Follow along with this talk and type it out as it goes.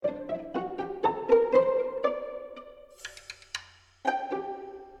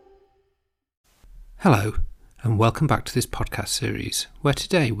Hello, and welcome back to this podcast series, where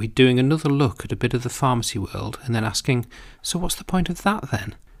today we're doing another look at a bit of the pharmacy world and then asking, so what's the point of that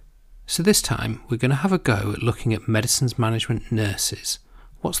then? So this time we're going to have a go at looking at medicines management nurses.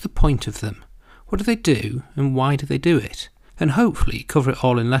 What's the point of them? What do they do and why do they do it? And hopefully cover it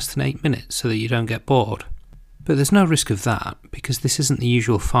all in less than 8 minutes so that you don't get bored. But there's no risk of that, because this isn't the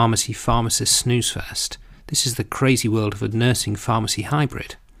usual pharmacist snooze fest. This is the crazy world of a nursing pharmacy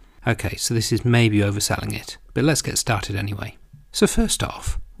hybrid. Okay, so this is maybe overselling it, but let's get started anyway. So first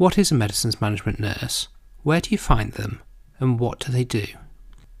off, what is a medicines management nurse? Where do you find them? And what do they do?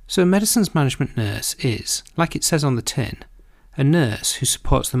 So a medicines management nurse is, like it says on the tin, a nurse who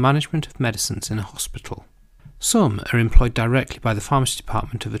supports the management of medicines in a hospital. Some are employed directly by the pharmacy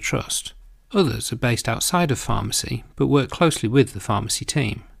department of a trust. Others are based outside of pharmacy, but work closely with the pharmacy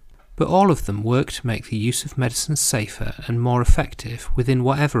team. But all of them work to make the use of medicines safer and more effective within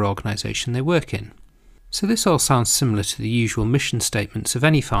whatever organisation they work in. So this all sounds similar to the usual mission statements of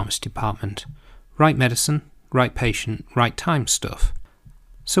any pharmacy department. Right medicine, right patient, right time stuff.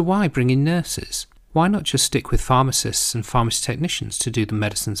 So why bring in nurses? Why not just stick with pharmacists and pharmacy technicians to do the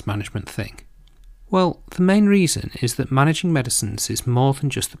medicines management thing? Well, the main reason is that managing medicines is more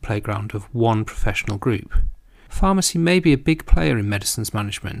than just the playground of one professional group. Pharmacy may be a big player in medicines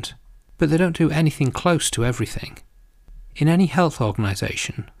management, but they don't do anything close to everything. In any health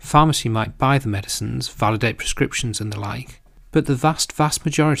organisation, pharmacy might buy the medicines, validate prescriptions and the like, but the vast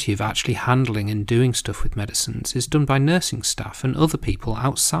majority of actually handling and doing stuff with medicines is done by nursing staff and other people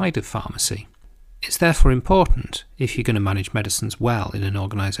outside of pharmacy. It's therefore important, if you're going to manage medicines well in an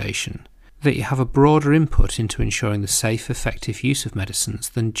organisation, that you have a broader input into ensuring the safe, effective use of medicines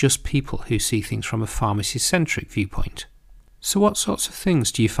than just people who see things from a pharmacy-centric viewpoint. So what sorts of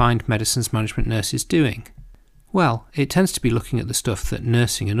things do you find medicines management nurses doing? Well, it tends to be looking at the stuff that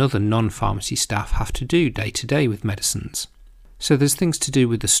nursing and other non-pharmacy staff have to do day to day with medicines. So there's things to do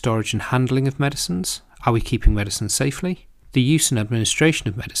with the storage and handling of medicines. Are we keeping medicines safely? The use and administration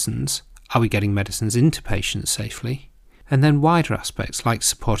of medicines. Are we getting medicines into patients safely? And then wider aspects like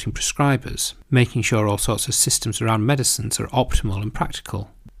supporting prescribers, making sure all sorts of systems around medicines are optimal and practical.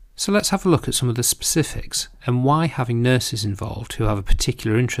 So let's have a look at some of the specifics and why having nurses involved who have a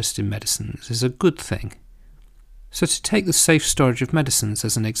particular interest in medicines is a good thing. So to take the safe storage of medicines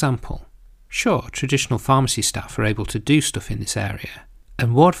as an example, sure, traditional pharmacy staff are able to do stuff in this area,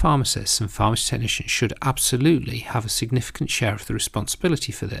 and ward pharmacists and pharmacy technicians should absolutely have a significant share of the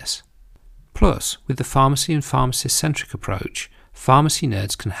responsibility for this. Plus, with the pharmacy and pharmacist-centric approach, pharmacy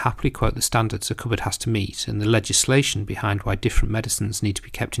nerds can happily quote the standards a cupboard has to meet and the legislation behind why different medicines need to be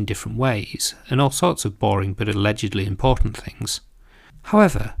kept in different ways, and all sorts of boring but allegedly important things.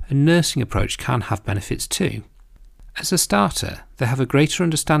 However, a nursing approach can have benefits too. As a starter, they have a greater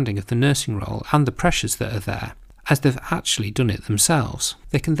understanding of the nursing role and the pressures that are there, as they've actually done it themselves.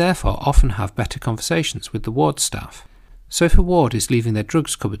 They can therefore often have better conversations with the ward staff. So if a ward is leaving their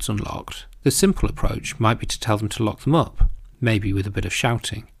drugs cupboards unlocked, the simple approach might be to tell them to lock them up, maybe with a bit of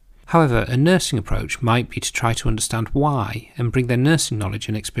shouting. However, a nursing approach might be to try to understand why and bring their nursing knowledge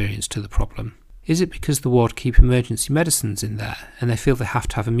and experience to the problem. Is it because the ward keep emergency medicines in there and they feel they have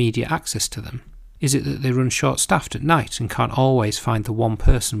to have immediate access to them? Is it that they run short-staffed at night and can't always find the one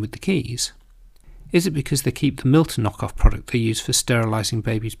person with the keys? Is it because they keep the Milton knockoff product they use for sterilising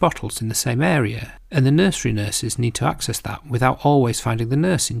babies' bottles in the same area, and the nursery nurses need to access that without always finding the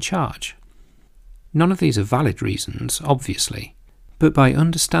nurse in charge? None of these are valid reasons, obviously, but by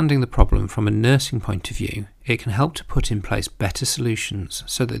understanding the problem from a nursing point of view, it can help to put in place better solutions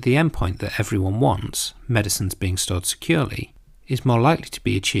so that the endpoint that everyone wants, medicines being stored securely, is more likely to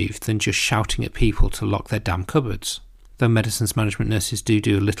be achieved than just shouting at people to lock their damn cupboards, though medicines management nurses do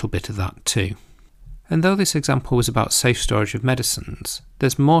a little bit of that too. And though this example was about safe storage of medicines,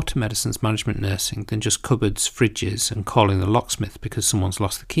 there's more to medicines management nursing than just cupboards, fridges, and calling the locksmith because someone's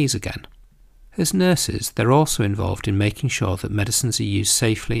lost the keys again. As nurses, they're also involved in making sure that medicines are used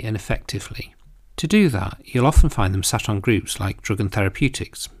safely and effectively. To do that, you'll often find them sat on groups like drug and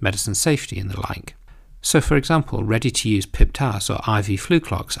therapeutics, medicine safety and the like. So for example, ready-to-use Pip-Taz or IV flu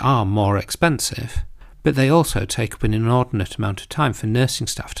clogs are more expensive, but they also take up an inordinate amount of time for nursing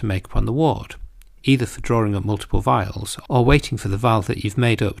staff to make up on the ward, either for drawing up multiple vials or waiting for the vial that you've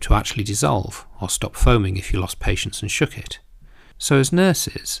made up to actually dissolve or stop foaming if you lost patience and shook it. So as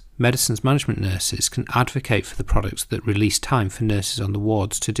nurses, medicines management nurses can advocate for the products that release time for nurses on the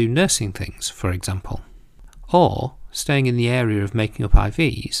wards to do nursing things, for example. Or, staying in the area of making up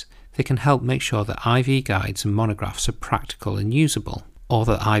IVs, they can help make sure that IV guides and monographs are practical and usable, or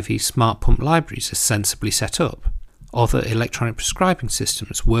that IV smart pump libraries are sensibly set up, or that electronic prescribing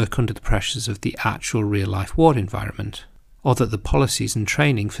systems work under the pressures of the actual real-life ward environment, or that the policies and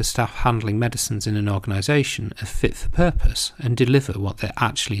training for staff handling medicines in an organisation are fit for purpose and deliver what they're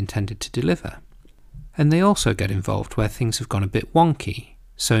actually intended to deliver. And they also get involved where things have gone a bit wonky,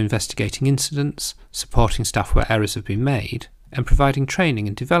 so investigating incidents, supporting staff where errors have been made, and providing training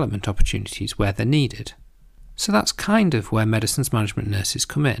and development opportunities where they're needed. So that's kind of where medicines management nurses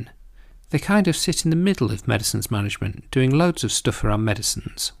come in. They kind of sit in the middle of medicines management, doing loads of stuff around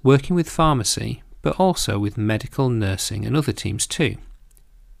medicines, working with pharmacy, but also with medical, nursing and other teams too.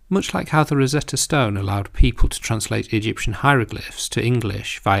 Much like how the Rosetta Stone allowed people to translate Egyptian hieroglyphs to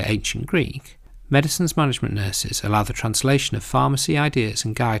English via ancient Greek, medicines management nurses allow the translation of pharmacy ideas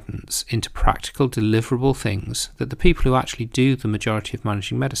and guidance into practical deliverable things that the people who actually do the majority of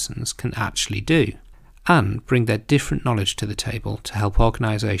managing medicines can actually do, and bring their different knowledge to the table to help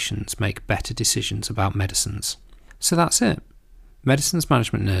organisations make better decisions about medicines. So that's it. Medicines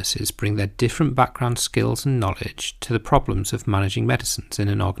management nurses bring their different background skills and knowledge to the problems of managing medicines in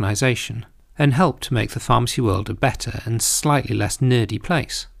an organisation, and help to make the pharmacy world a better and slightly less nerdy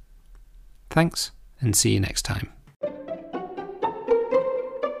place. Thanks, and see you next time.